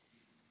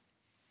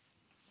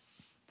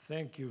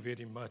Thank you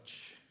very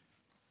much.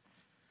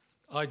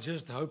 I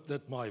just hope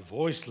that my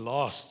voice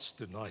lasts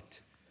tonight,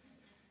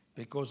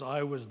 because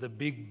I was the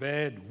big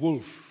bad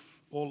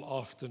wolf all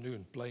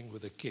afternoon playing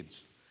with the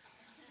kids.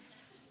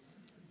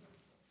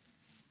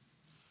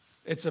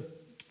 It's a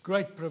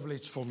great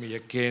privilege for me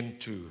again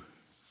to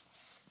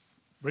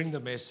bring the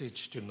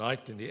message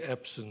tonight in the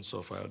absence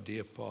of our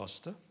dear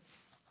pastor.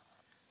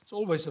 It's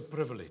always a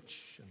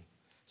privilege, and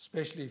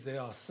especially if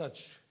there are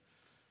such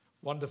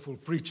wonderful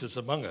preachers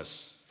among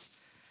us.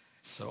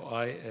 So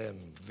I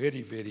am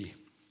very, very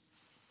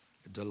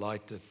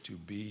delighted to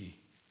be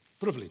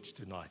privileged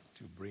tonight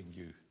to bring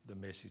you the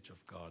message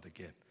of God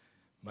again.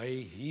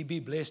 May he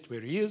be blessed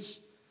where he is,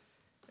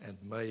 and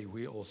may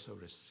we also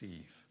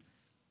receive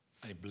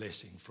a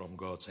blessing from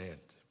God's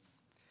hand.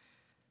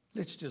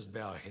 Let's just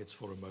bow our heads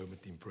for a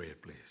moment in prayer,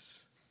 please.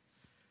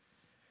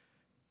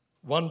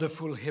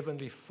 Wonderful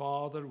Heavenly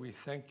Father, we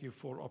thank you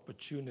for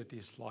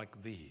opportunities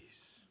like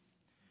these,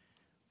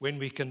 when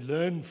we can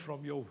learn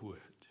from your word.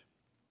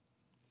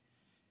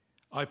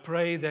 I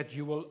pray that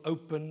you will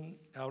open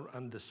our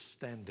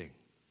understanding.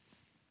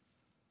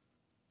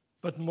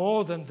 But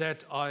more than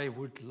that, I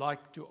would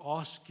like to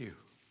ask you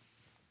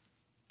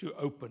to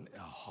open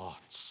our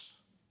hearts.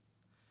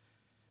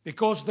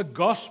 Because the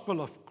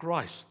gospel of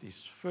Christ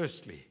is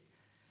firstly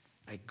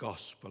a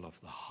gospel of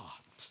the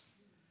heart,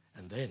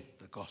 and then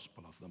the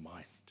gospel of the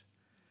mind.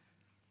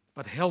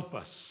 But help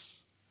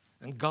us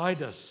and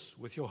guide us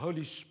with your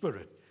Holy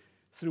Spirit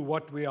through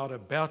what we are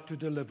about to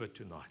deliver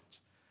tonight.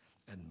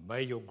 And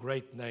may your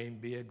great name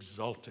be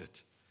exalted.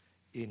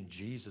 In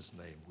Jesus'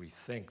 name we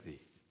thank thee.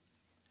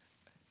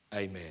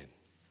 Amen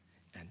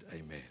and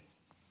amen.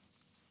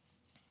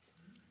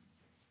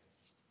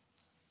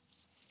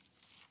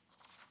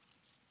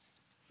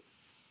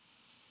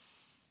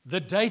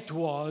 The date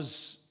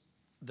was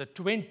the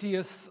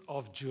 20th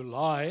of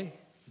July,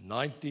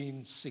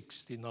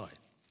 1969.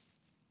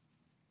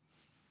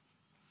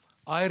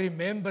 I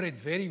remember it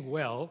very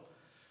well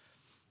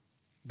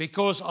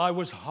because I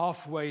was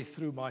halfway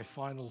through my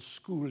final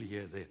school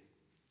year then.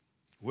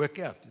 Work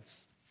out,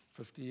 it's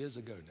 50 years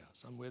ago now,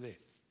 somewhere there.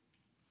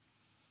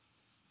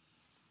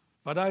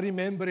 But I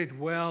remember it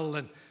well,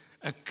 and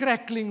a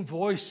crackling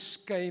voice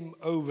came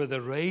over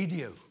the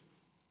radio.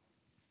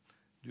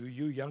 Do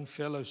you young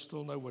fellows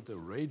still know what a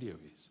radio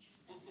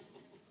is?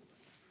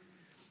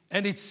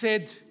 And it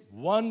said,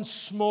 one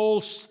small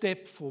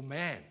step for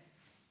man,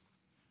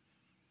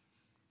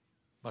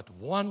 but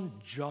one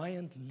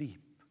giant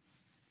leap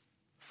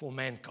for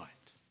mankind.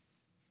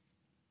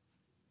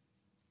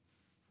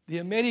 The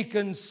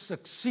Americans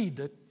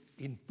succeeded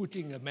in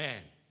putting a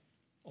man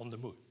on the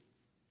moon.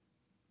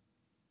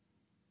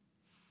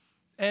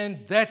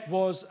 And that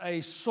was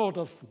a sort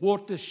of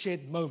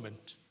watershed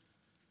moment,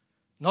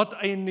 not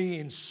only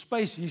in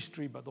space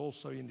history, but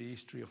also in the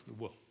history of the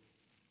world.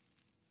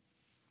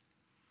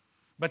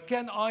 But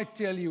can I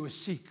tell you a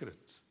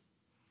secret?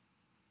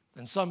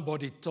 And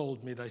somebody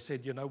told me, they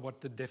said, you know what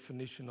the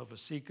definition of a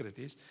secret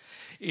is?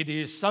 It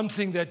is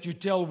something that you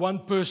tell one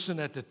person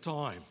at a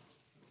time.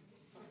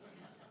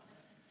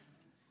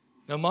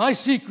 Now, my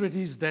secret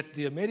is that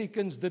the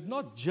Americans did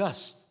not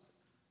just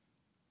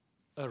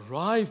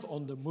arrive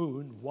on the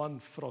moon one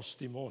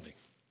frosty morning.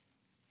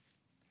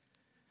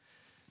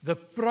 The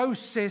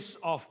process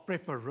of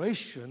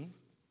preparation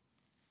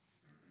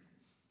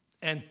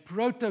and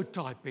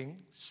prototyping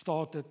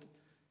started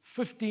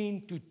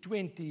 15 to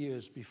 20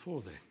 years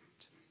before that.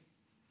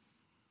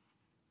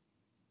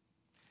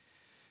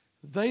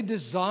 They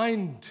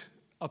designed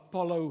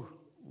Apollo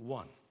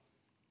 1.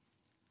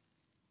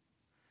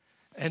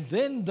 And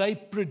then they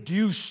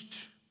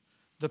produced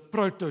the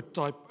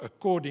prototype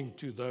according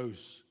to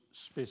those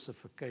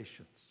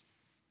specifications.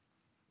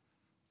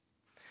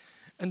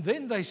 And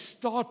then they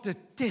started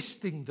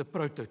testing the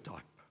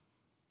prototype.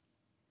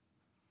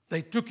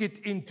 They took it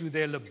into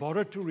their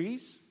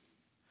laboratories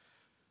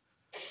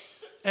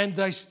and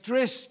they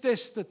stress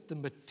tested the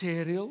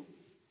material.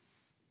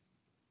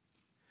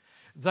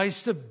 They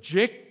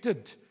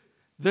subjected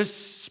this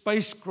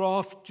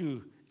spacecraft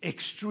to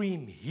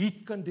extreme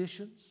heat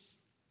conditions,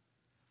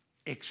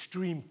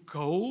 extreme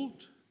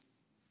cold,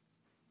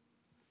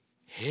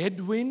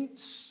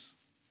 headwinds,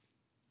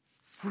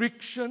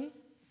 friction,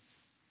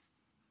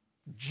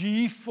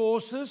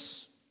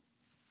 G-forces,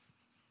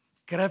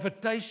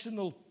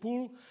 gravitational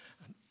pull,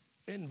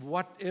 and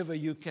whatever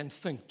you can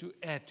think to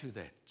add to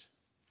that.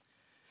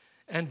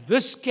 And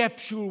this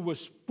capsule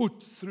was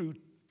put through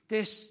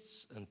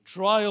tests and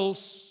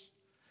trials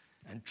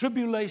and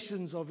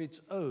tribulations of its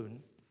own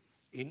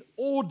in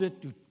order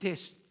to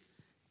test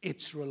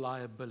its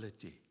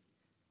reliability.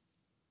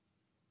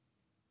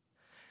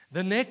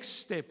 The next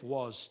step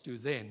was to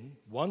then,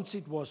 once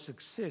it was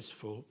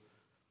successful,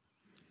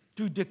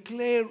 to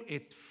declare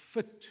it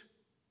fit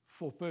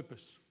for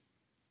purpose.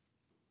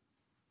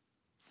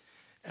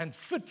 And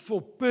fit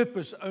for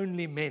purpose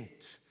only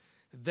meant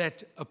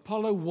that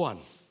Apollo 1,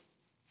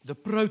 the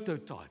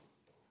prototype,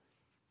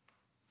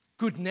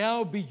 could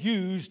now be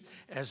used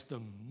as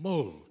the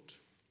mold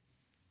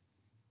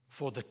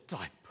for the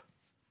type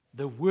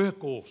the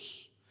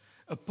workhorse,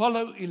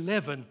 Apollo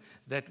 11,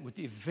 that would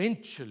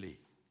eventually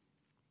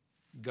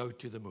go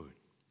to the moon.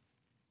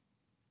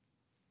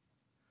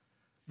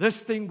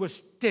 This thing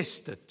was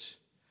tested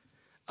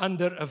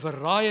under a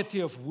variety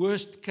of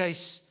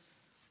worst-case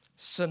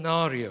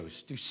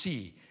scenarios to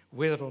see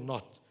whether or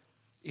not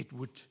it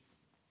would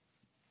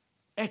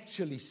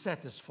actually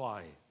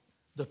satisfy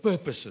the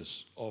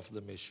purposes of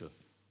the mission.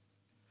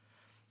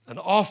 And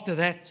after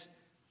that,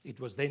 it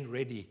was then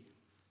ready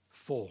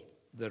for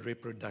the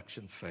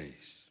reproduction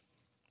phase.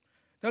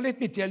 Now let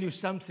me tell you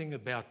something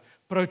about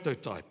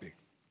prototyping.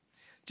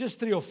 Just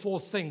 3 or 4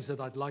 things that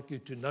I'd like you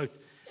to note,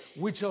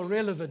 which are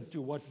relevant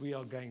to what we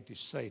are going to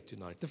say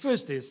tonight. The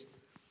first is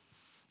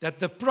that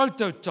the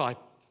prototype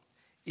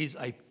is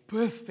a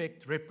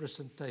perfect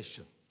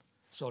representation,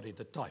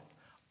 the type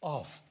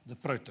of the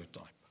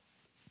prototype.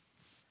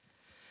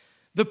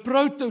 The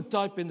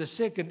prototype in the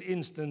second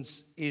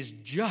instance is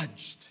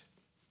judged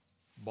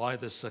by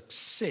the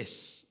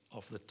success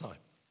of the type.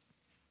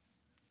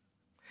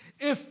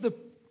 If the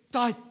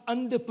type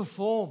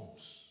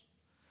underperforms,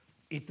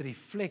 it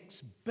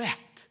reflects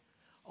back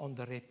on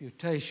the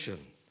reputation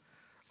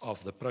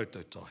of the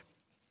prototype.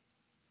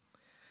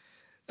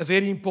 A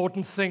very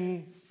important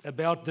thing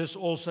about this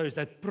also is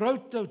that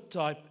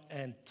prototype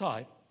and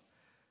type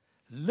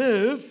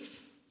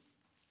live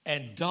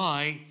and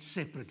die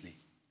separately.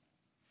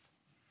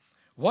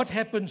 What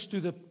happens to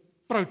the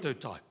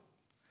prototype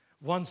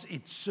once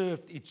it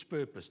served its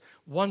purpose,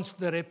 once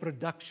the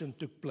reproduction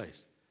took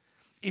place?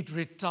 It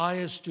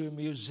retires to a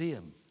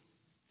museum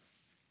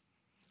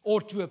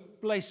or to a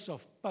place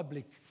of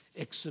public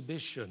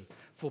exhibition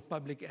for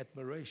public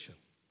admiration.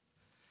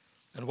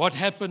 And what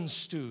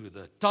happens to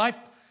the type?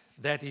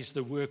 That is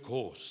the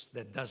workhorse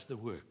that does the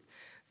work,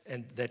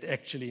 and that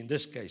actually in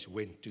this case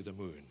went to the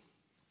moon.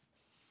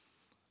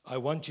 I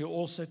want you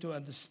also to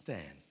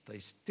understand, they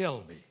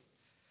tell me,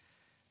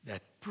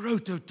 that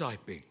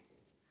prototyping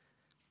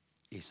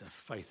is a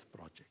faith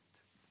project.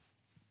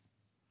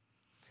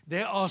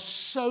 There are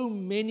so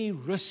many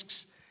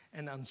risks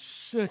and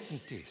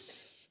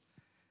uncertainties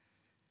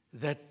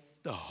that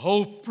the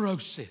whole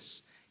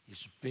process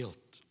is built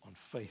on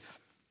faith.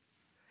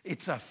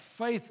 It's a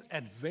faith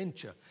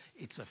adventure.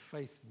 It's a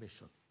faith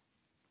mission.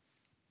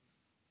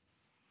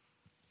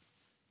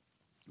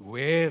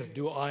 Where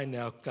do I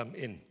now come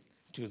in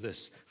to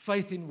this?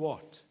 Faith in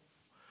what?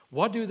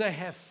 What do they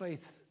have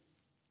faith?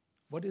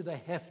 What do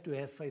they have to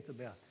have faith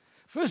about?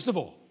 First of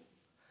all,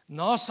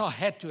 NASA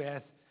had to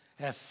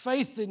have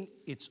faith in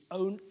its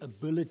own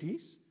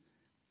abilities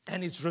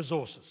and its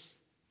resources.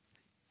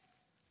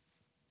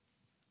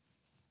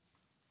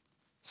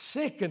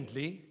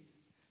 Secondly,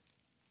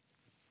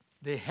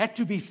 there had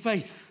to be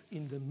faith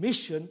in the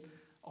mission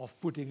of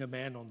putting a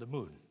man on the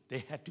moon.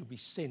 There had to be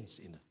sense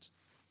in it.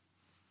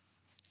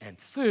 And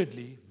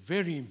thirdly,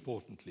 very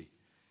importantly,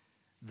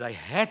 they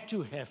had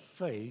to have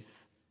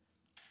faith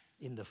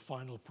in the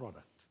final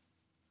product,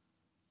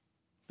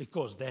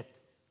 because that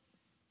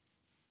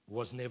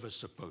was never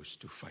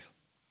supposed to fail.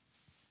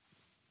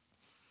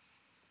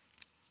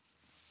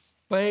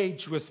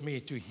 Page with me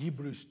to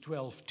Hebrews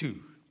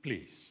 12:2,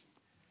 please,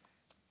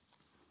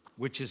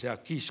 which is our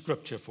key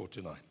scripture for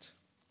tonight.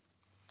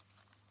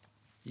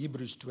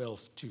 Hebrews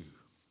 12:2.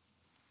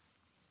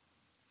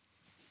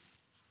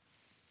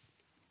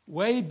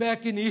 Way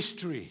back in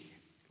history,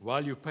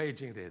 while you're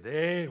paging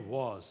there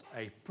was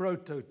a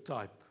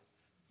prototype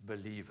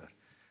believer.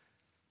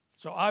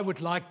 So I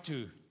would like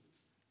to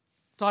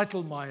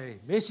title my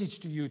message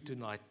to you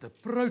tonight, The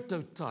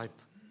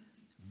Prototype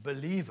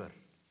Believer.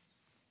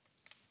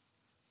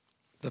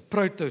 The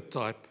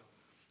prototype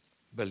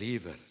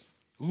believer.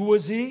 Who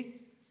was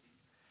he?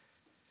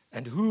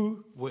 And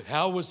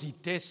how was he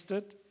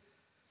tested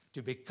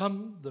to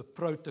become the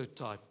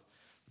prototype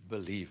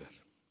believer?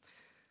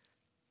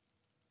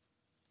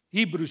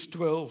 Hebrews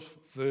 12,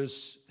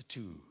 verse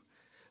 2.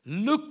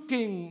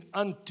 Looking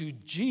unto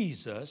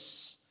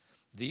Jesus,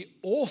 the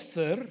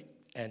author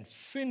and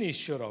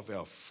finisher of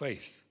our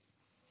faith,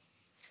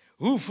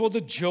 who for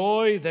the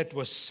joy that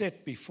was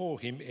set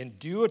before him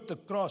endured the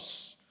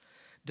cross,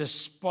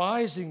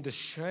 despising the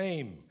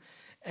shame,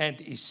 and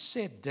is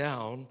set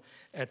down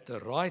at the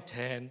right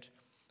hand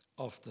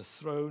of the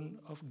throne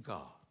of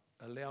God.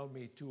 Allow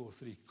me 2 or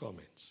 3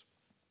 comments.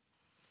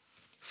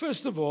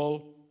 First of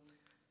all,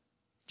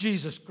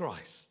 Jesus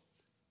Christ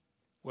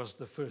was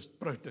the first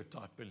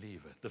prototype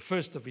believer, the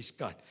first of his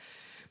kind.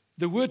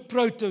 The word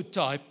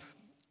prototype,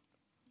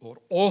 or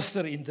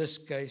author in this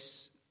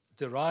case,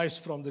 derives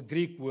from the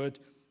Greek word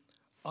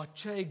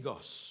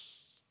archegos.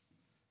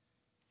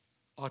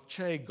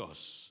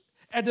 Archegos.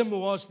 Adam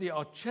was the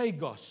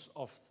archegos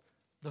of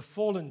the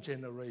fallen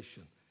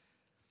generation.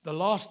 The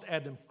last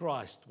Adam,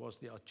 Christ, was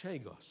the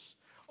archegos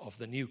of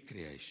the new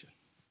creation.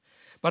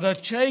 But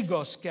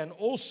archegos can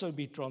also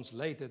be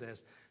translated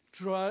as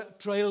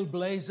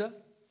trailblazer,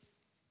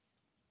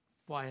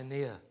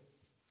 pioneer,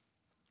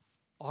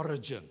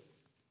 origin,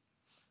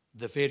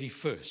 the very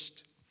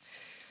first.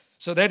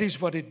 So that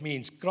is what it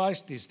means.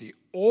 Christ is the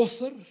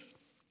author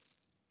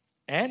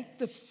and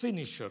the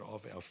finisher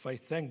of our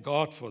faith. Thank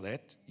God for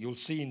that. You'll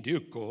see in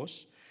due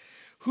course.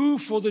 Who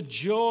for the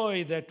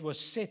joy that was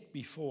set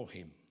before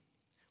him.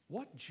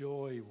 What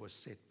joy was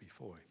set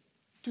before him?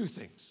 Two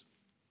things.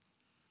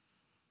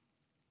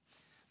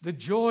 The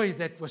joy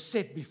that was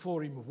set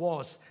before him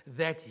was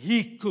that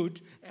he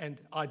could, and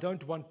I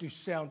don't want to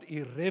sound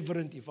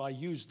irreverent if I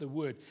use the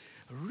word,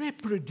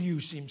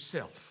 reproduce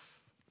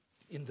himself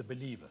in the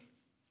believer,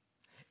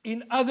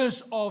 in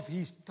others of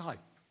his type,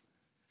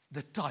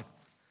 the type.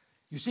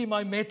 You see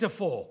my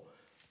metaphor,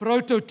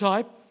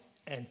 prototype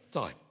and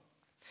type.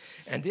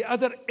 And the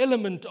other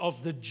element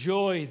of the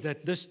joy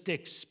that this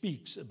text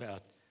speaks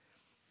about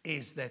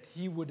is that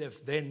he would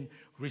have then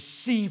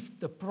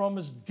received the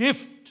promised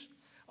gift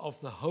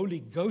of the Holy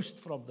Ghost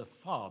from the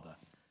Father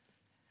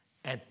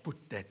and put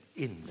that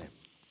in them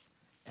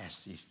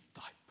as his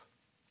type.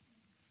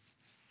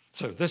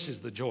 So this is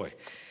the joy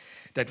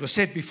that was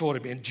set before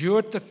him.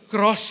 Endured the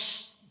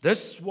cross.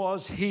 This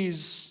was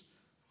his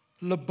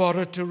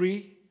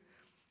laboratory.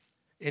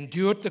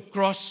 Endured the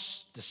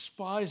cross,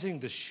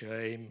 despising the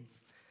shame,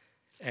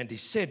 and he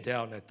sat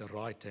down at the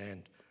right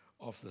hand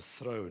of the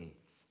throne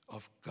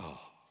of God.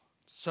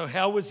 So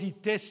how was he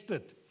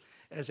tested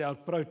as our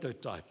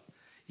prototype?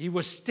 He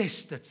was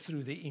tested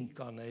through the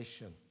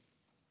incarnation.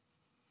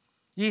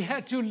 He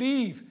had to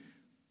leave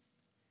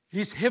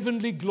his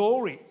heavenly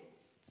glory,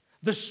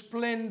 the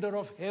splendor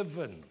of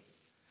heaven,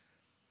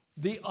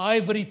 the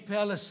ivory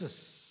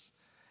palaces,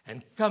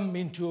 and come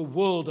into a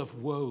world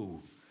of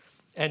woe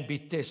and be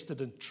tested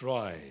and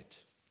tried.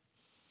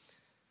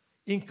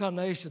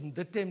 Incarnation,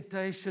 the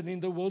temptation in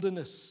the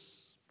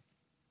wilderness,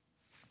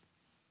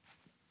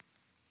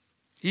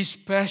 his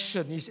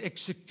passion, his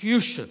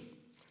execution,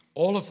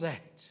 all of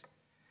that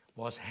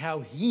was how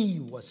he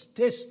was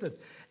tested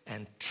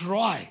and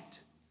tried.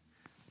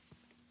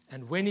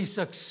 And when he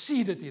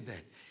succeeded in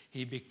that,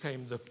 he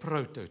became the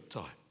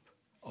prototype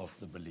of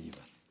the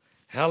believer.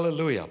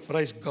 Hallelujah.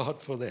 Praise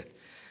God for that.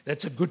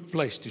 That's a good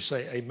place to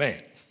say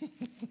amen.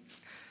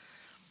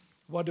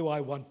 What do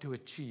I want to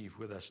achieve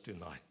with us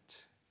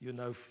tonight? You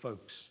know,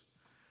 folks,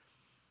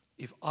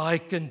 if I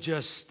can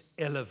just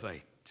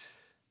elevate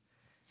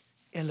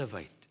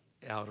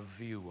our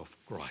view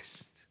of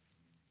Christ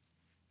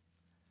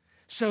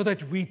so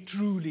that we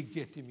truly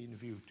get him in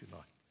view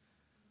tonight,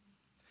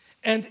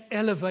 and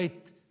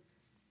elevate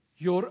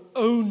your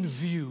own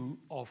view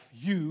of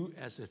you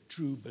as a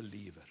true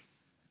believer,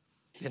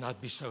 then I'd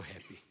be so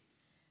happy.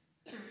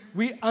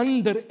 We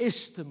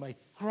underestimate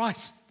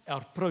Christ,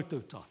 our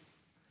prototype,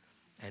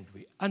 and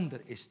we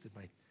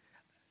underestimate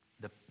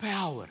the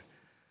power,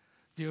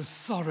 the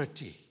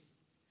authority,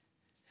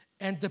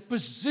 and the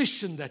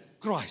position that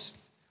Christ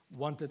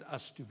wanted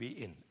us to be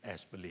in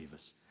as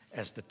believers,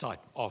 as the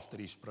type after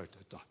his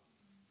prototype.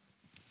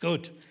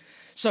 Good.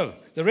 So,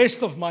 the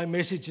rest of my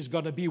message is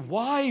going to be,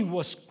 why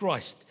was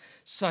Christ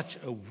such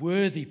a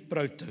worthy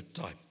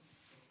prototype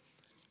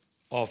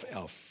of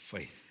our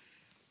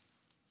faith?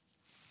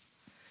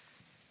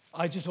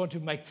 I just want to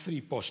make three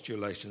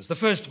postulations. The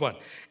first one,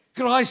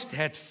 Christ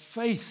had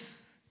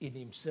faith in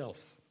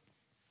himself.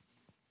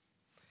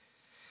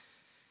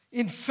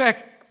 In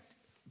fact,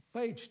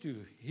 page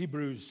 2,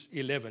 Hebrews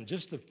 11,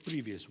 just the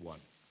previous one.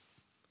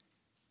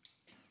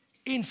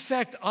 In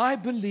fact, I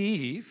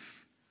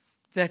believe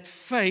that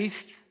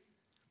faith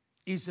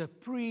is a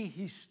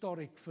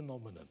prehistoric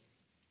phenomenon.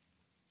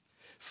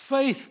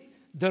 Faith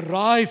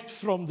derived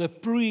from the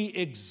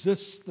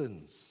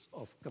pre-existence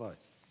of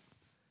Christ.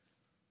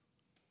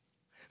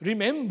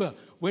 Remember,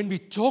 when we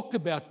talk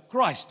about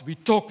Christ, we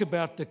talk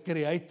about the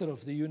creator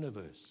of the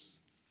universe,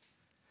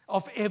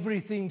 of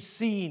everything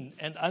seen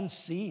and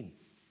unseen.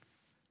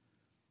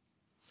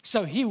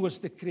 So he was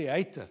the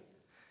creator.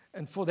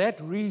 And for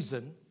that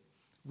reason,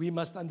 we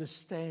must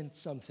understand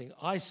something.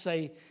 I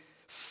say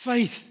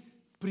faith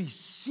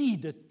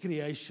preceded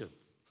creation.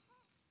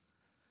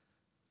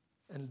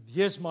 And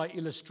here's my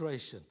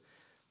illustration.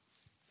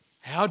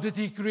 How did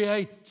he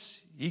create?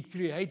 He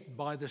created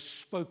by the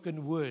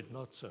spoken word,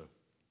 not so.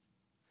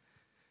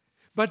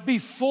 But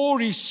before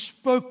he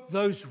spoke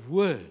those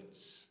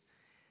words,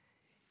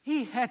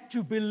 he had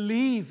to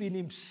believe in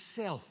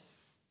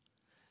himself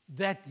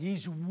that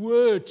his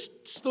words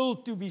still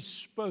to be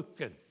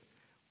spoken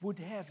would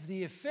have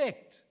the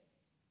effect,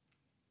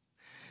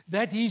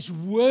 that his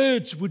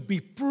words would be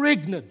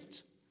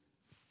pregnant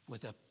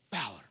with the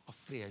power of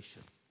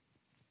creation.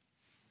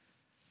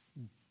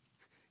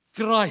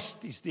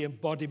 Christ is the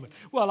embodiment.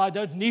 Well, I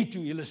don't need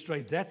to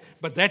illustrate that,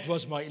 but that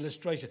was my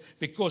illustration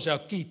because our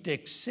key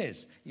text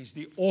says he's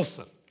the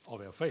author of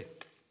our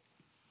faith.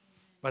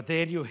 But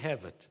there you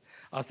have it.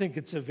 I think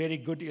it's a very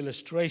good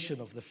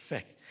illustration of the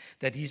fact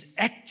that he's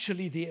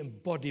actually the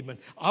embodiment.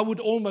 I would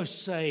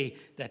almost say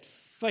that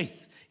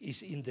faith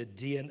is in the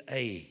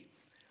DNA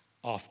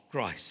of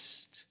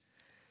Christ.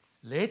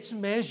 Let's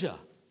measure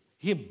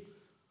him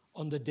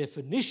on the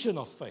definition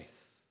of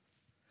faith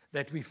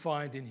that we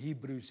find in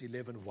Hebrews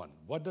 11:1.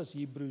 What does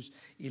Hebrews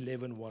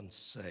 11:1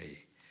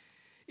 say?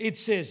 It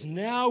says,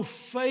 now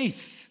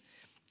faith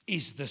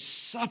is the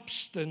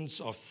substance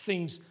of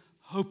things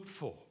hoped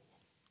for.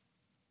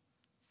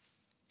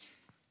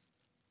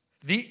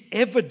 The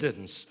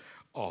evidence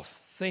of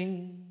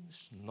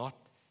things not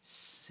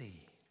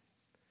seen.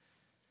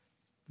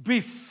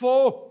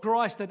 Before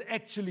Christ had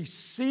actually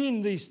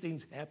seen these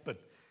things happen,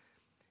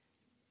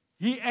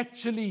 he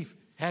actually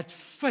had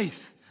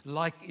faith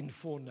like in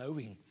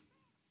foreknowing.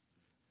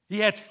 He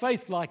had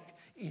faith like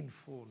in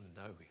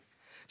foreknowing.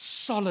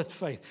 Solid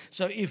faith.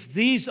 So if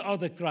these are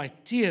the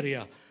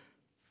criteria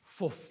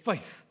for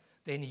faith,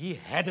 then he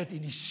had it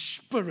in his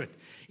spirit,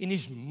 in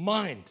his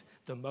mind,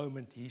 the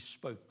moment he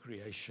spoke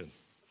creation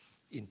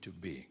into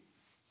being.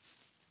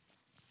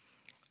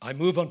 I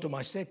move on to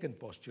my second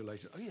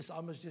postulation. Oh yes,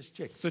 I must just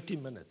check. 30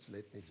 minutes,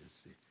 let me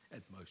just see,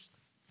 at most.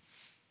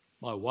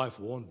 My wife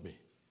warned me.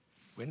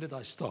 When did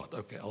I start?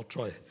 Okay, I'll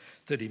try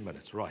 30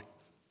 minutes, right.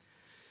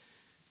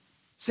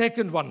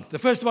 Second one, the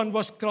first one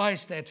was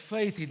Christ had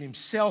faith in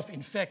himself.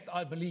 In fact,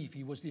 I believe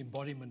he was the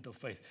embodiment of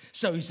faith.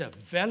 So he's a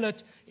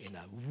valid and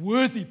a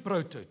worthy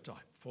prototype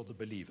for the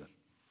believer.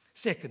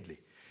 Secondly,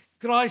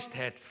 Christ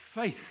had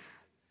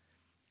faith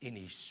in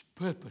his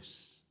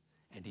purpose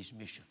and his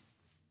mission.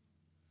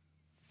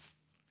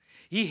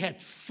 He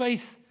had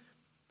faith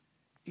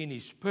in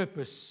his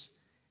purpose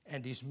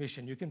and his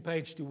mission. You can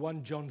page to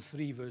 1 John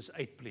 3, verse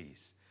 8,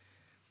 please.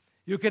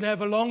 You can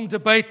have a long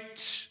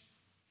debate.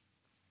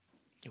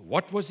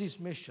 What was his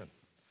mission?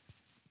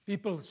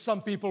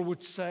 Some people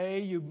would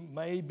say,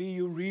 maybe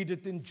you read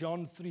it in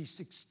John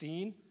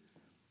 3:16.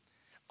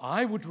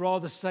 I would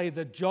rather say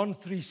that John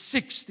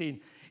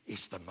 3:16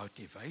 is the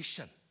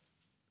motivation.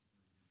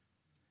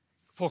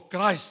 For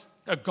Christ,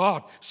 a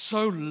God,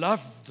 so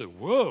loved the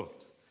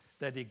world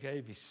that he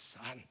gave his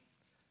Son.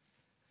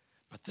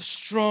 But the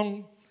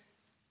strong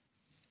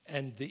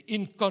and the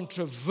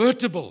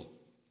incontrovertible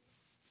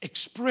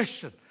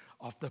expression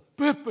of the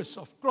purpose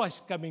of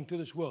Christ coming to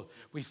this world,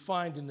 we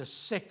find in the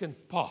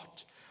second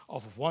part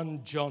of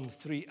 1 John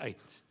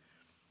 3:8.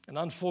 And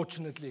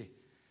unfortunately,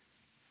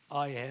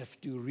 I have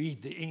to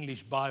read the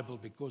English Bible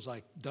because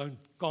I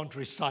can't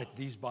recite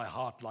these by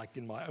heart like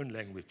in my own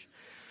language.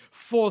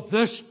 For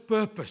this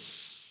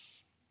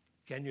purpose,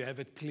 can you have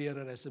it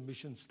clearer as a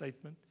mission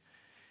statement?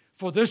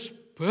 For this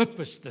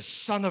purpose, the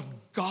Son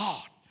of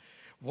God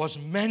was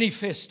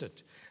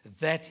manifested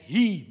that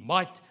he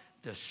might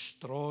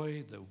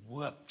destroy the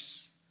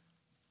works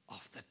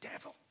of the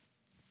devil.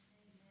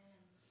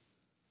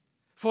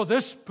 For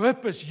this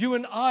purpose, you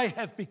and I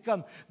have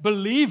become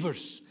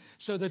believers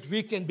so that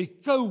we can be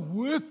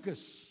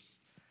co-workers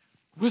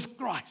with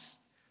Christ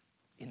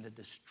in the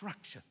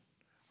destruction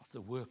of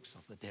the works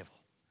of the devil.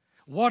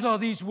 What are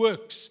these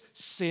works?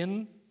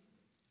 Sin,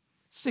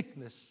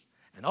 sickness,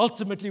 and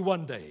ultimately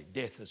one day,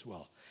 death as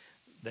well,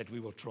 that we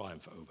will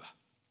triumph over.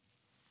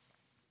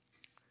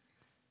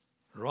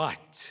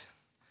 Right.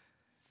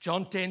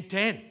 John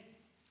 10:10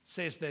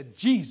 says that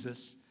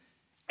Jesus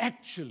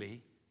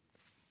actually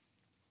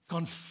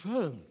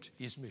confirmed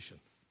his mission.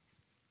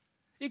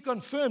 He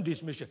confirmed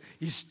his mission.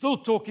 He's still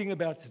talking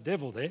about the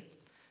devil there.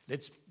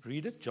 Let's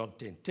read it, John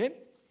 10:10.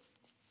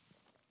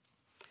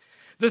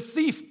 The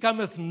thief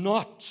cometh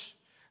not,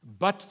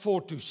 but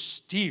for to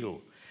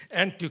steal,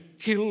 and to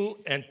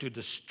kill, and to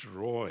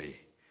destroy.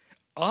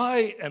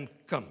 I am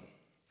come,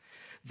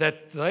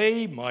 that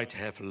they might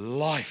have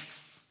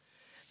life,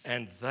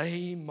 and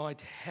they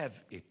might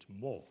have it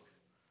more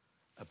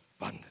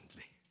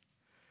abundantly.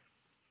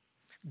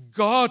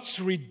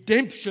 God's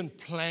redemption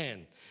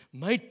plan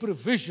made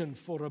provision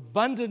for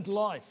abundant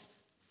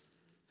life,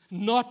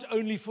 not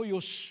only for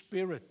your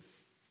spirit,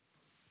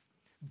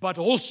 but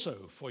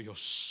also for your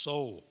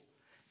soul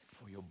and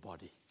for your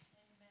body.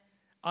 Amen.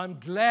 I'm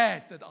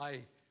glad that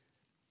I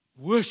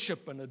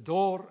worship and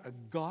adore a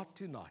God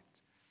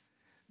tonight,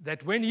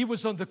 that when he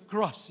was on the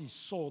cross, he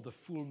saw the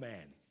full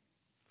man.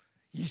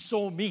 He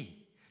saw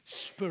me,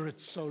 spirit,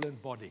 soul,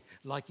 and body,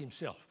 like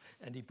himself,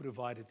 and he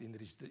provided in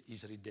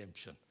his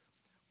redemption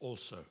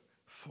also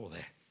for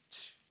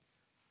that.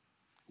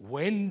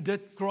 When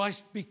did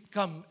Christ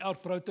become our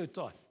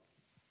prototype?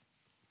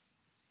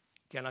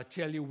 Can I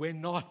tell you when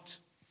not?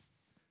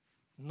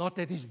 Not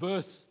at his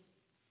birth.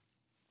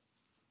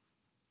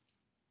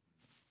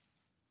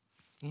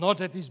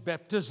 Not at his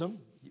baptism.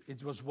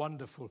 It was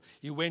wonderful.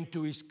 He went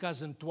to his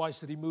cousin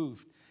twice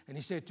removed, and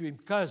he said to him,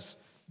 "Cuz,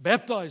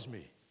 baptize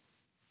me."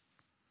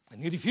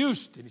 And he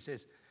refused, and he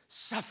says,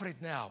 "Suffer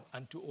it now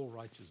unto all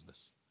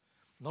righteousness."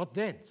 Not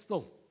then,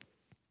 still.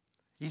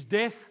 His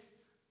death?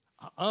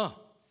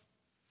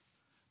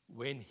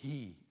 When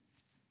he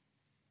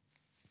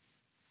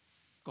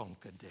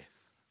conquered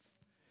death.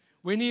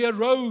 When he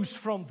arose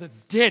from the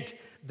dead,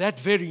 that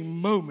very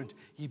moment,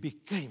 he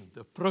became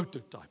the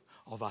prototype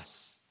of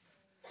us.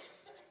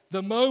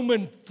 The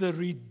moment the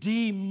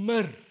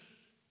Redeemer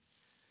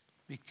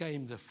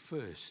became the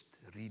first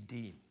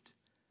redeemed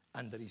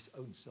under his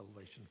own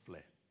salvation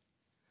plan.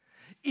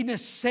 In a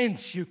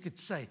sense, you could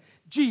say,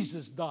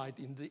 Jesus died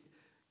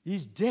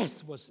his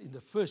death was in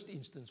the first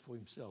instance for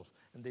himself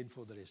and then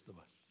for the rest of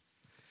us.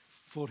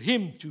 For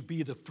him to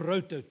be the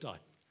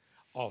prototype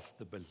of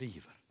the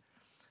believer.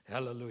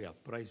 Hallelujah.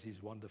 Praise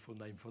his wonderful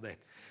name for that.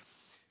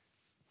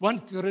 1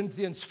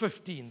 Corinthians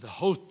 15, the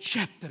whole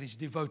chapter is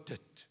devoted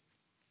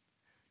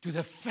to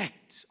the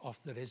fact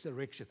of the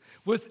resurrection.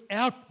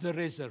 Without the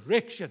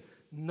resurrection,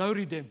 no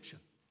redemption.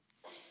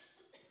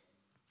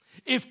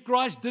 If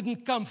Christ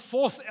didn't come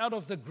forth out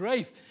of the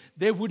grave,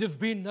 there would have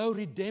been no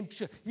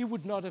redemption. He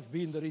would not have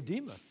been the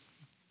Redeemer,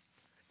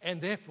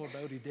 and therefore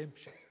no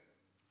redemption.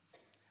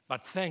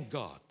 But thank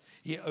God,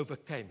 He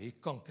overcame, He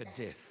conquered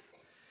death.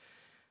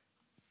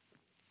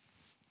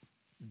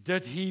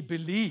 Did He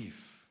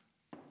believe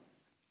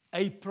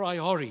a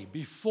priori,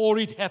 before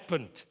it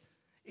happened,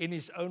 in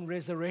His own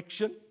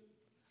resurrection?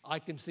 I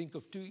can think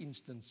of 2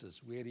 instances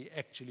where He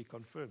actually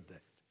confirmed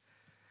that.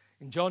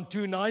 In John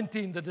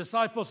 2:19, the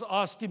disciples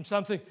asked Him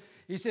something.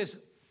 He says,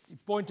 He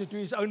pointed to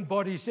His own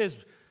body. He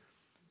says,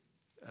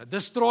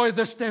 destroy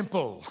this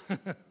temple,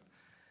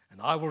 and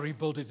I will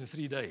rebuild it in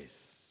 3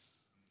 days.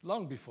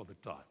 Long before the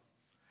time.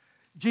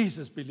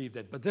 Jesus believed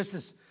that, but this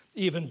is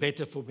even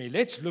better for me.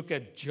 Let's look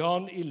at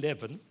John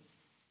 11.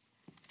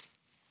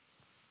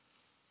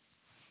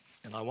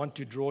 And I want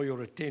to draw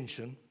your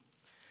attention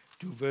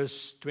to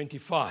verse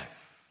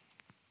 25.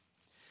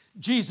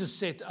 Jesus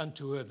said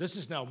unto her, this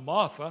is now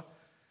Martha,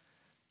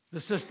 the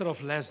sister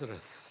of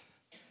Lazarus.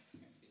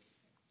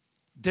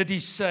 Did He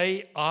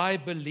say, I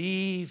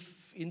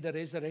believe in the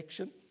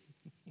resurrection?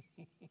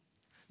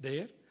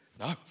 There?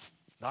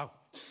 No.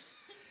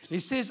 He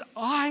says,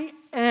 I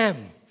am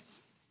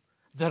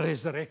the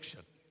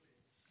resurrection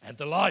and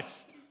the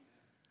life.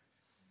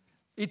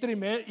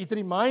 It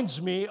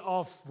reminds me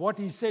of what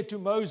He said to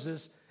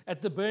Moses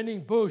at the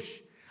burning bush.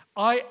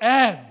 I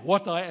am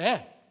what I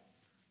am.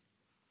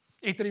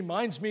 It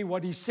reminds me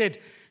what He said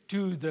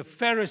to the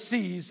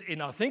Pharisees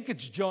in, I think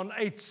it's John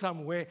 8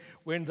 somewhere,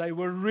 when they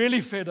were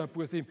really fed up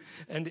with Him.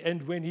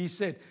 And when He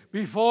said,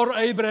 before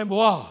Abraham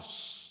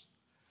was,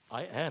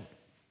 I am.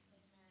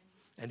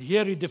 And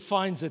here He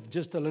defines it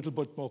just a little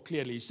bit more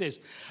clearly. He says,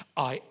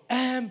 I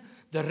am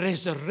the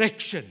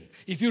resurrection.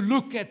 If you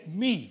look at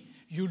me,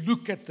 you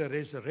look at the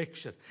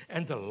resurrection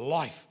and the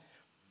life.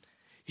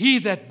 He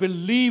that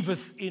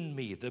believeth in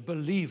me, the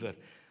believer,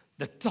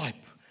 the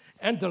type,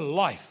 and the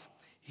life.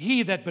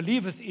 He that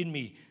believeth in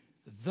me,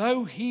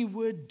 though he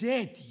were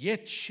dead,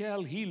 yet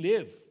shall he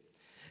live.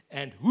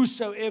 And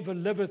whosoever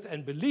liveth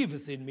and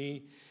believeth in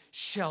me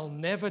shall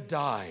never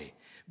die.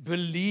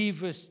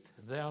 Believest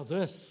thou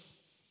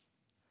this?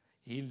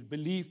 He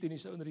believed in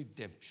His own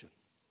redemption.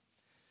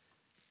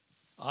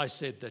 I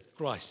said that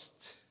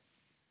Christ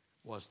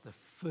was the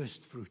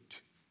first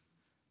fruit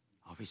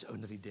of His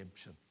own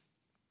redemption.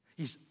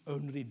 His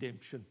own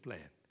redemption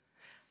plan.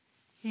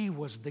 He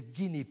was the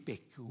guinea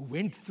pig who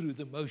went through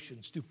the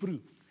motions to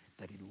prove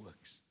that it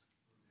works.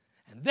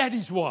 And that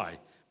is why,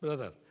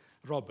 Brother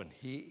Robin,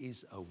 he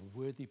is a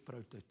worthy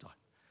prototype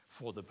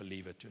for the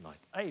believer tonight.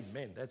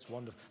 Amen. That's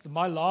wonderful.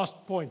 My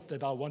last point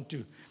that I want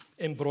to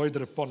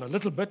embroider upon a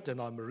little bit,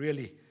 and I'm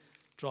really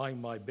trying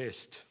my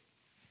best.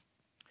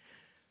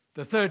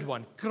 The third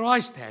one,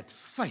 Christ had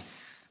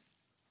faith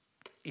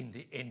in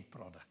the end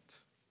product,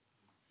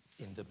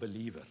 in the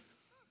believer.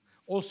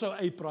 Also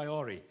a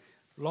priori,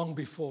 long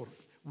before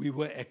we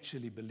were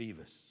actually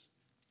believers.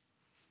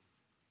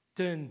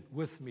 Turn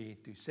with me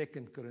to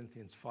 2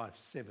 Corinthians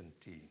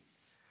 5:17.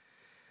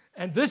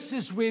 And this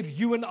is where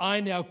you and I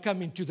now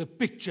come into the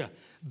picture.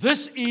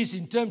 This is,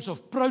 in terms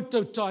of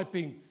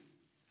prototyping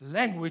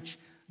language,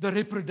 the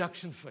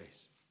reproduction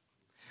phase,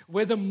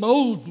 where the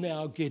mold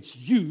now gets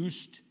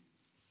used,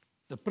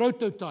 the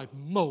prototype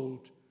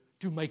mold,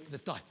 to make the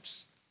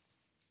types.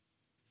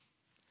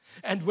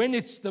 And when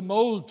it's the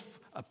mold,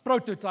 a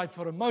prototype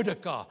for a motor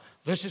car,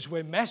 this is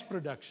where mass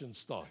production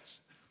starts.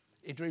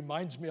 It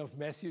reminds me of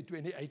Matthew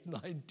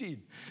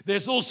 28:19.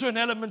 There's also an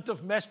element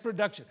of mass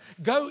production.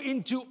 Go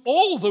into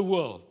all the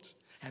world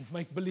and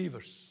make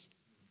believers,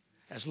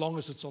 as long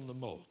as it's on the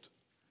mold.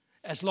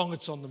 As long as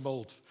it's on the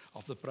mold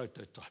of the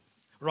prototype.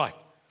 Right.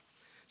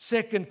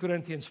 2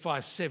 Corinthians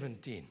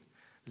 5:17.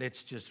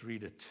 Let's just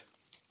read it.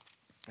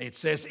 It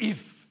says,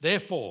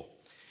 Therefore,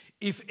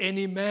 if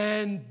any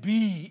man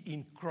be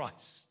in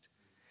Christ,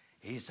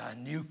 he's a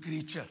new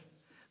creature.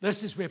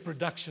 This is where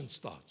production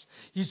starts.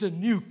 He's a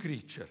new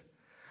creature.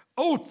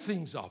 Old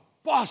things are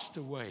passed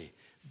away.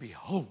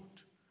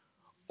 Behold,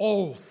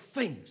 all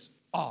things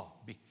are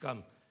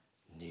become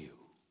new.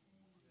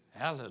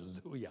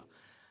 Hallelujah.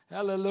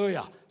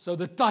 Hallelujah. So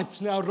the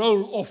types now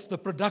roll off the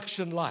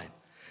production line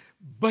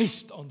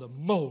based on the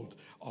mold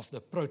of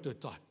the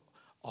prototype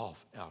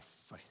of our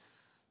faith.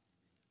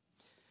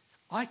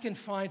 I can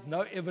find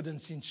no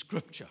evidence in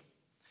Scripture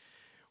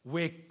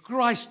where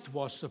Christ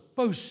was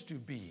supposed to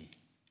be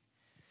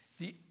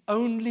the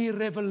only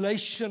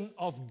revelation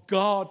of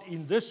God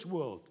in this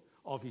world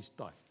of His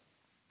time.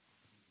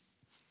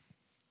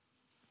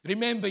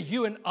 Remember,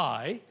 you and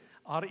I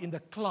are in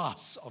the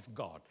class of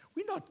God.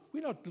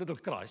 We're not little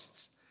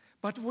Christs,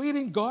 but we're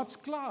in God's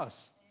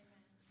class.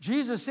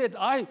 Jesus said,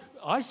 I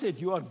said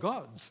you are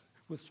gods,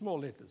 with small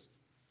letters.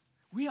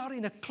 We are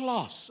in a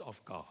class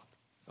of God,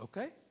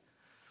 okay?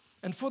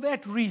 And for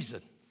that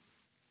reason,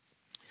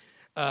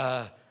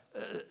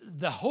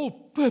 the whole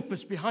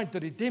purpose behind the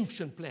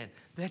redemption plan,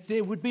 that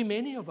there would be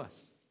many of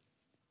us.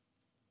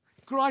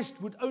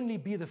 Christ would only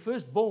be the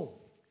firstborn.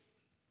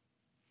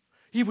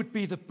 He would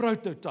be the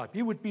prototype.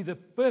 He would be the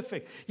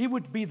perfect. He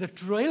would be the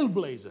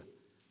trailblazer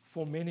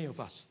for many of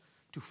us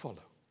to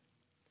follow.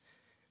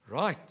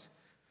 Right.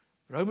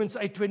 Romans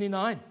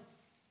 8:29.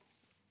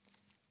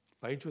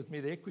 Page with me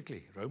there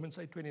quickly. Romans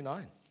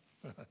 8:29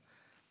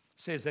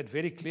 says that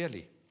very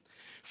clearly.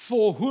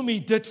 For whom he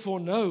did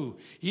foreknow,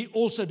 he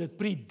also did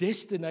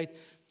predestinate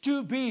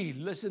to be,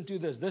 listen to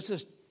this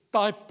is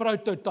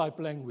prototype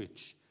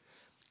language,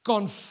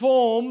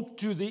 conformed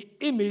to the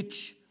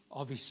image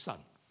of his Son.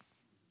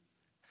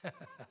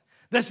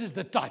 This is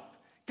the type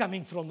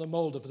coming from the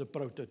mold of the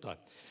prototype.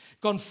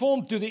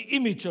 Conformed to the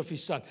image of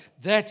his Son,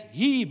 that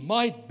he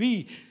might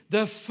be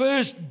the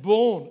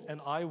firstborn.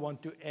 And I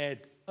want to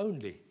add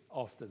only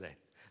after that.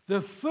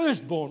 The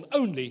firstborn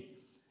only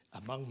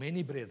among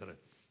many brethren.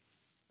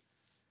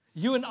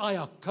 You and I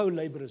are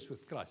co-laborers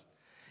with Christ.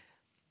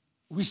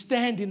 We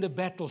stand in the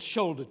battle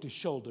shoulder to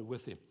shoulder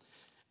with him.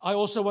 I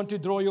also want to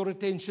draw your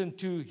attention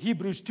to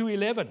Hebrews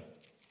 2:11.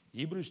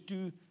 Hebrews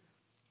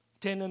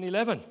 2:10 and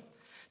 11.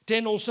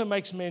 10 also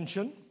makes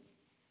mention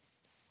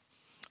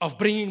of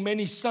bringing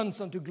many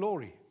sons unto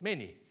glory.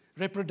 Many.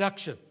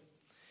 Reproduction.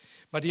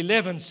 But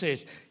 11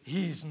 says,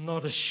 he is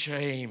not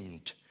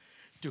ashamed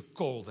to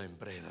call them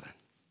brethren.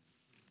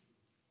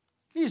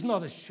 He is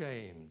not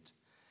ashamed.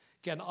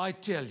 Can I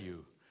tell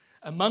you,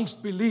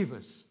 amongst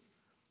believers,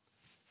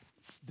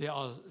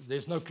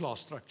 there's no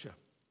class structure.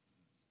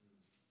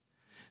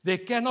 There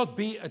cannot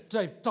be a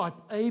type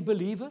A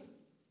believer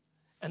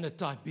and a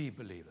type B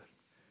believer.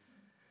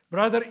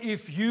 Brother,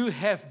 if you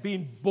have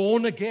been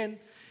born again,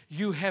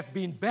 you have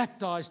been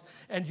baptized,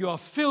 and you are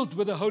filled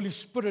with the Holy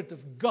Spirit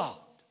of God,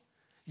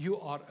 you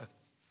are a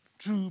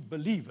true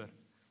believer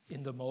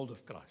in the mold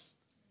of Christ.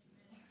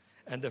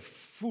 And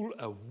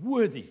a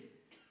worthy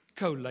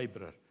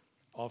co-laborer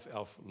of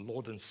our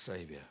Lord and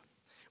Savior.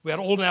 We are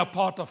all now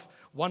part of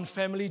one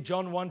family.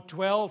 John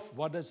 1:12.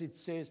 What does it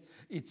say?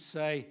 It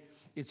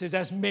says,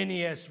 as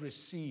many as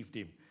received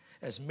him,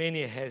 as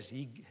many has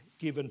he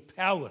given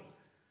power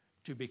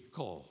to be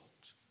called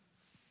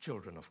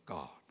children of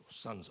God, or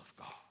sons of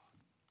God.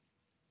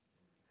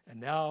 And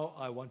now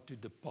I want to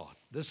depart.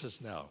 This is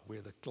now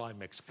where the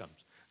climax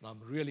comes. And I'm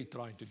really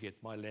trying to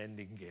get my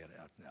landing gear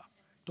out now.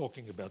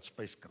 Talking about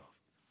spacecraft.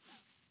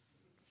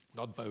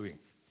 Not Boeing.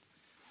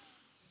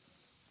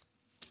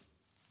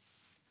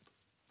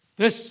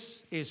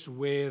 This is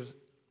where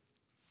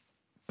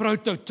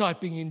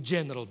prototyping in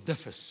general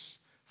differs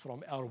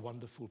from our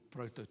wonderful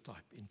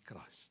prototype in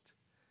Christ.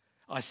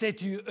 I said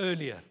to you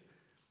earlier,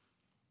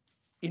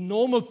 in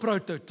normal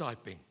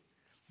prototyping,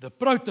 the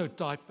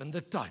prototype and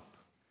the type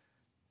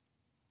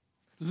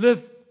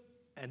live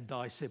and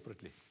die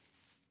separately.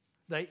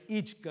 They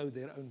each go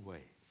their own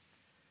way.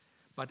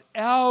 But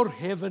our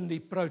heavenly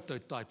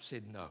prototype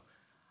said, no,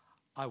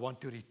 I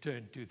want to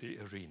return to the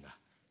arena.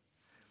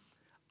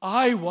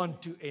 I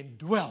want to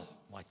indwell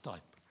my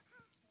type.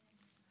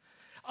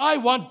 I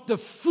want the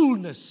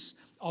fullness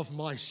of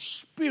my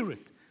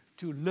spirit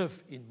to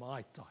live in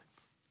my type.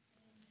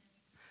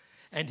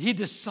 And he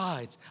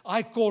decides,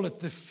 I call it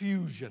the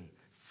fusion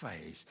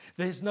phase.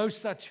 There's no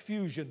such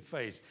fusion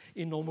phase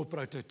in normal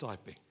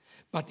prototyping.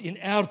 But in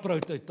our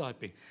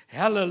prototyping,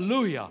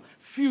 hallelujah,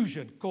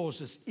 fusion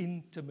causes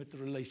intimate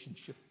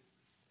relationship.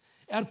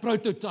 Our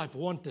prototype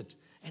wanted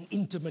an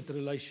intimate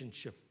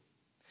relationship.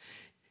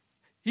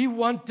 He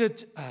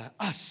wanted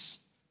us,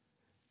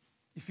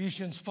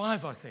 Ephesians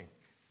 5, I think,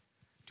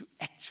 to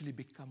actually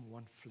become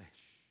one flesh.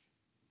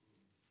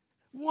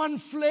 One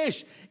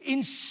flesh,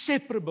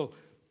 inseparable,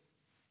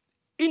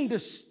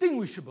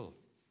 indistinguishable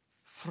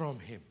from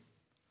him.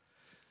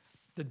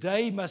 The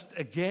day must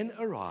again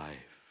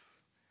arrive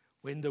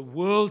when the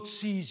world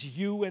sees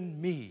you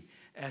and me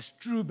as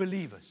true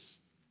believers,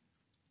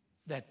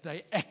 that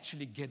they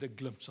actually get a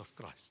glimpse of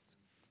Christ.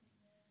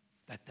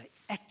 That they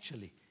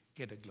actually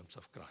get a glimpse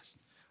of Christ.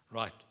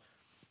 Right.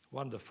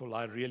 Wonderful.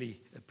 I really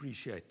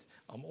appreciate.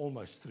 I'm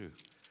almost through.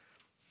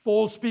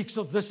 Paul speaks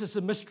of this as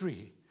a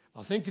mystery.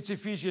 I think it's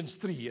Ephesians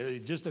 3.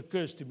 It just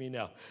occurs to me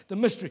now. The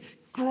mystery.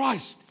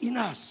 Christ in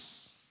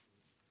us.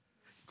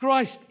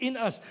 Christ in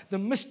us. The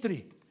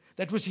mystery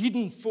that was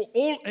hidden for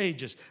all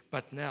ages,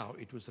 but now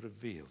it was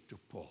revealed to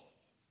Paul.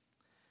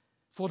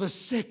 For the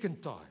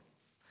second time,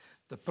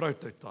 the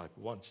prototype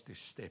wants to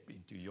step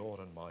into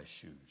your and my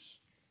shoes.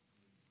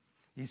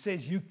 He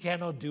says, you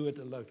cannot do it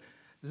alone.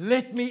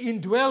 Let me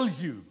indwell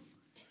you,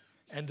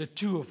 and the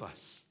two of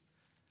us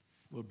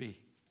will be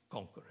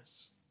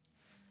conquerors.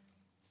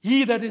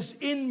 He that is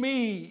in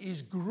me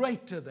is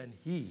greater than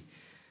he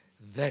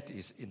that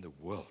is in the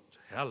world.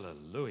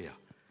 Hallelujah.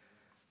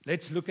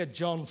 Let's look at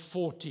John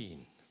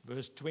 14,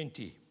 verse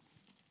 20.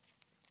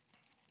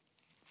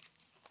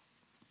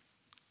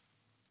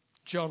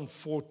 John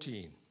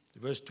 14,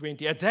 verse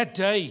 20. At that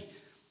day,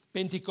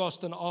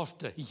 Pentecost and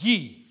after,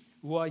 ye,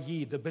 who are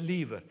ye, the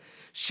believer,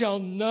 shall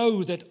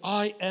know that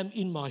I am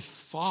in my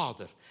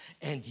Father,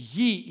 and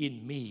ye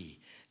in me,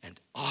 and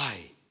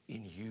I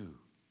in you.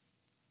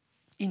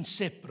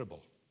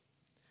 Inseparable.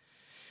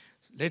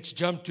 Let's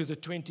jump to the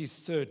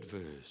 23rd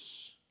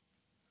verse.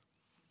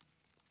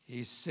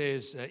 He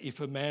says,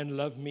 if a man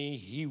love me,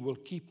 he will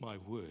keep my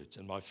words,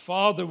 and my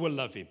Father will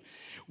love him.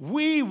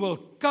 We will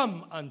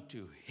come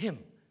unto him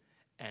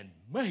and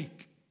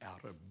make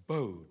our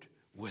abode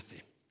with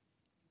him.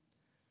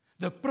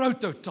 The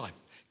prototype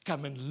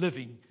coming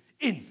living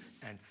in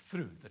and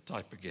through the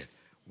type again.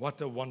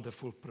 What a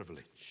wonderful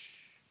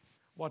privilege.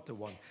 What a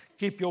one.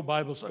 Keep your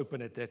Bibles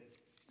open at that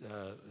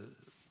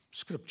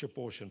scripture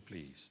portion,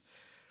 please.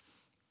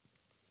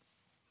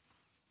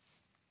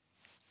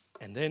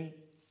 And then,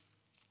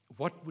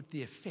 what would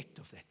the effect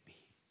of that be?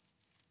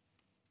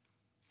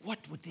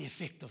 What would the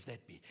effect of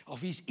that be?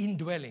 Of his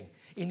indwelling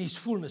in his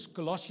fullness.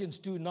 Colossians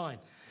 2:9.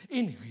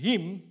 In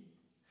him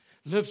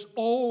lives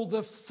all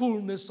the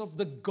fullness of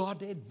the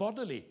Godhead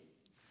bodily.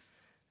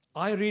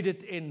 I read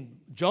it in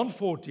John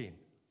 14,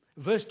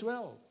 verse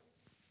 12.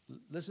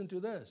 Listen to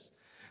this.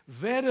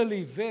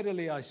 Verily,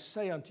 verily, I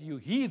say unto you,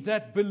 he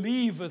that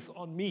believeth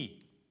on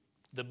me,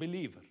 the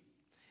believer.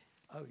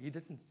 Oh,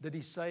 did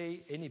he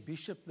say any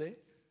bishop there?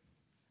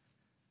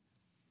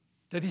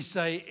 Did he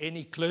say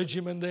any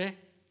clergyman there?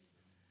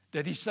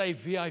 Did he say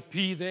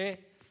VIP there?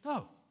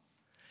 No.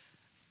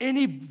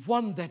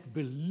 Anyone that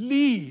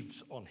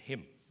believes on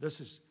him, this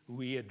is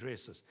who he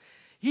addresses.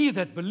 He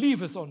that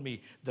believeth on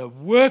me, the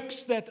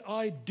works that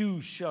I do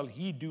shall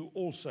he do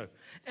also,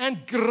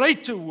 and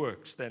greater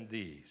works than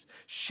these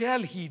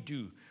shall he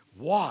do.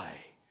 Why?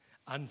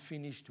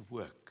 Unfinished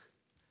work.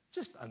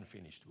 Just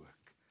unfinished work.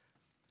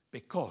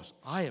 Because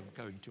I am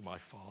going to my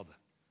Father,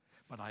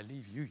 but I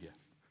leave you here.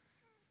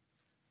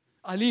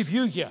 I leave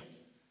you here.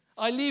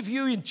 I leave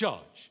you in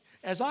charge,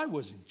 as I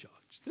was in charge.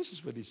 This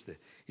is what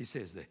he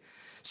says there.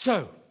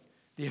 So,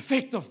 the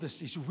effect of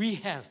this is we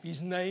have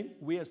his name,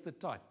 we as the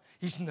type.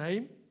 His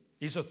name,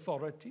 his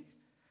authority,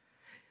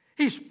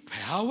 his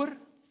power,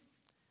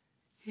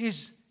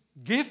 his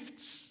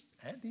gifts,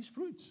 and his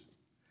fruits.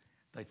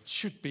 They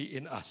should be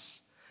in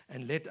us.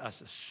 And let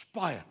us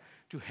aspire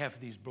to have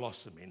these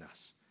blossom in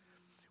us.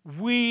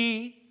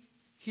 We,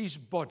 his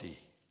body,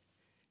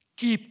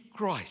 keep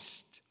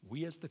Christ.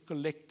 We as the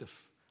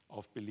collective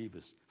of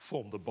believers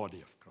form the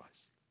body of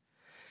Christ.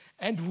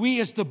 And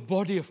we as the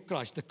body of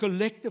Christ, the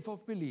collective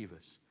of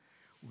believers,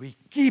 we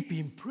keep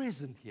him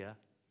present here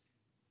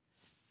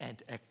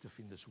and active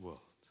in this world,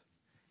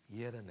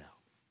 here and now.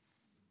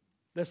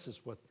 This is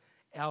what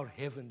our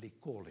heavenly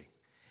calling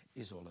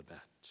is all about.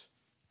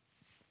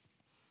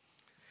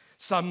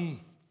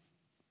 Some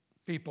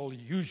people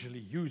usually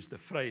use the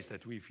phrase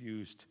that we've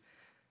used,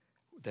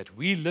 that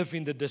we live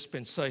in the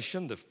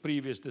dispensation. The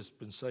previous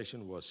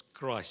dispensation was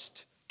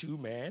Christ to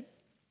man,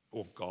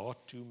 or God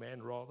to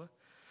man rather,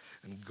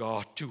 and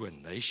God to a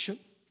nation,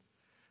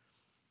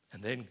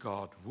 and then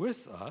God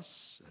with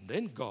us, and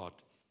then God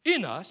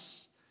in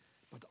us.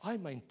 But I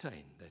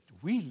maintain that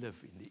we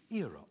live in the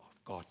era of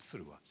God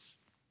through us.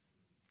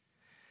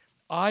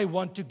 I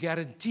want to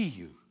guarantee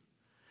you,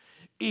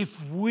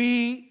 if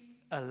we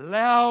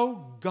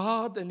allow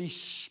God and his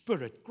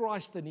Spirit,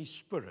 Christ and his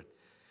Spirit,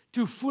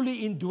 to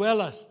fully indwell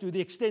us to the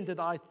extent that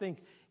I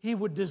think he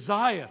would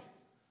desire,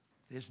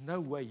 there's no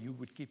way you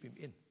would keep him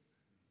in.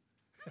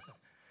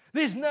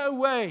 There's no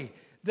way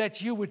that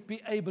you would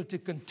be able to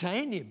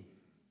contain him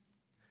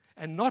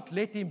and not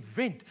let him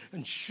vent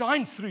and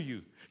shine through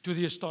you to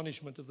the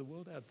astonishment of the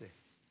world out there.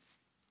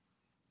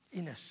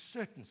 In a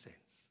certain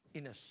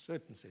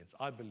sense,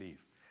 I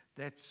believe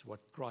that's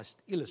what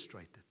Christ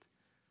illustrated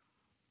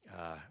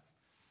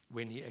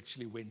when he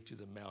actually went to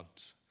the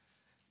mount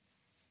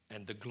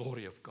and the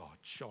glory of God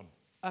shone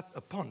up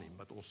upon him,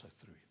 but also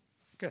through him.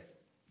 Okay.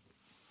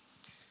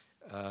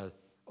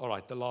 All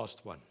right, the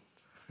last one.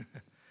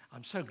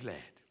 I'm so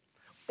glad.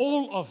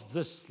 All of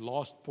this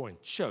last point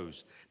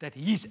shows that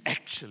he's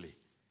actually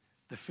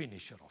the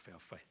finisher of our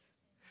faith.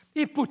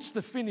 He puts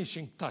the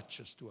finishing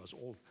touches to us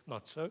all,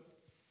 not so?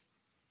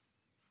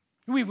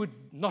 We would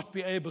not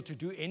be able to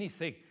do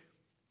anything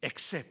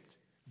except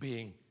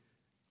being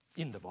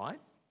in the vine,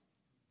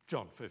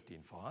 John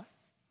 15:5.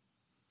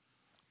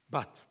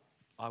 But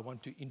I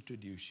want to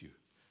introduce you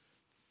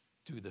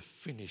to the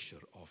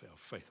finisher of our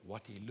faith,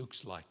 what he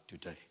looks like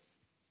today.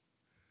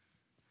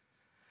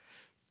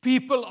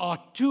 People are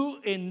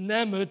too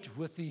enamored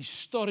with the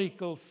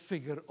historical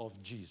figure of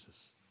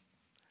Jesus.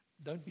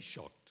 Don't be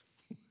shocked.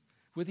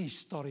 With the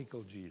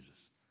historical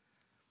Jesus.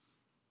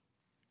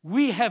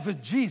 We have a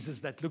Jesus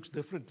that looks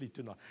differently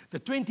tonight. The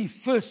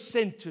 21st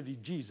century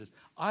Jesus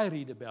I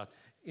read about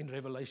in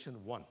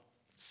Revelation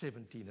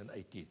 1:17 and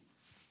 18.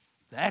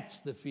 That's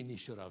the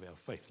finisher of our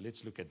faith.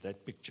 Let's look at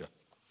that picture.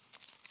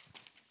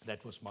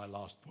 That was my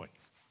last point.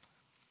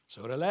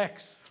 So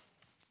relax.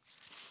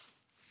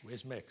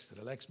 Where's Max?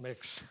 Relax,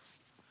 Max.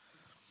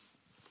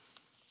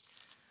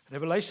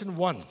 Revelation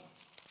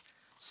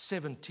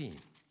 1:17.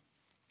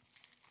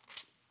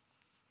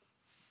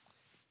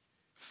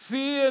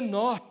 Fear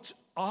not,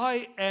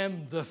 I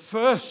am the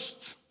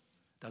first.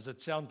 Does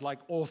it sound like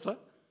author?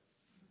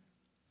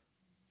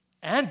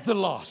 And the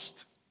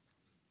last.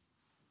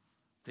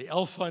 The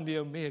Alpha and the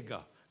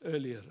Omega,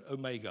 earlier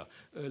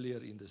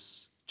in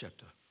this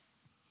chapter.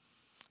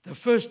 The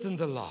first and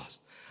the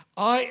last.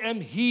 I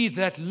am he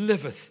that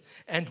liveth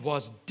and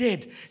was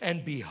dead,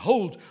 and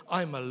behold,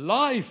 I am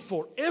alive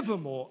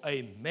forevermore,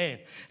 amen,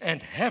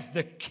 and have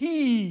the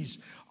keys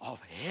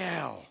of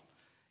hell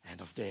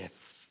and of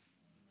death.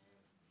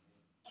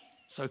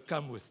 So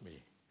come with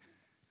me.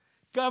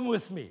 Come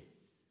with me.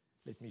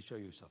 Let me show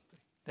you something.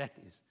 That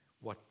is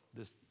what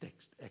this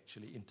text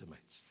actually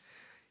intimates.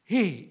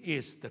 He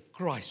is the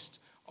Christ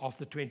of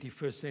the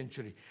 21st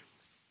century.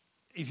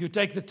 If you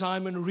take the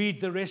time and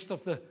read the rest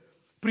of the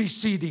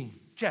preceding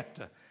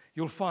chapter,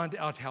 you'll find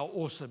out how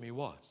awesome he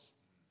was.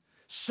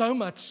 So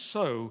much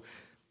so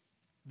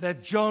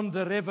that John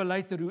the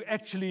Revelator, who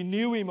actually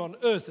knew him on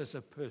earth as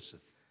a person,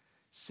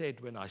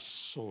 said, when I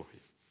saw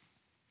him,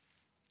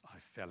 I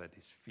fell at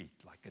his feet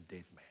like a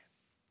dead man.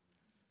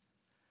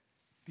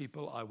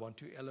 People, I want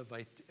to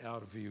elevate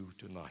our view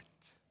tonight.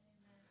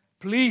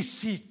 Please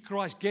see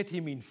Christ. Get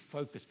him in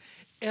focus.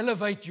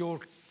 Elevate your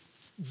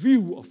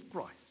view of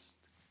Christ.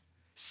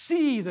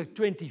 See the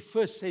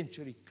 21st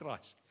century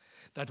Christ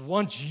that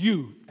wants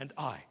you and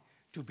I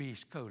to be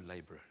his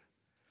co-laborer.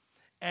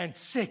 And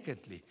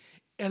secondly,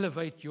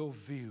 elevate your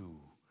view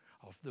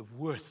of the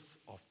worth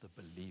of the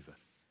believer,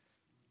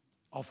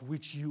 of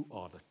which you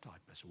are the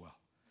type as well.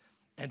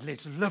 And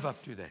let's live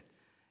up to that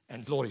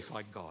and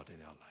glorify God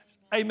in our lives.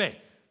 Amen.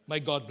 May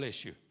God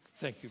bless you.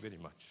 Thank you very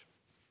much.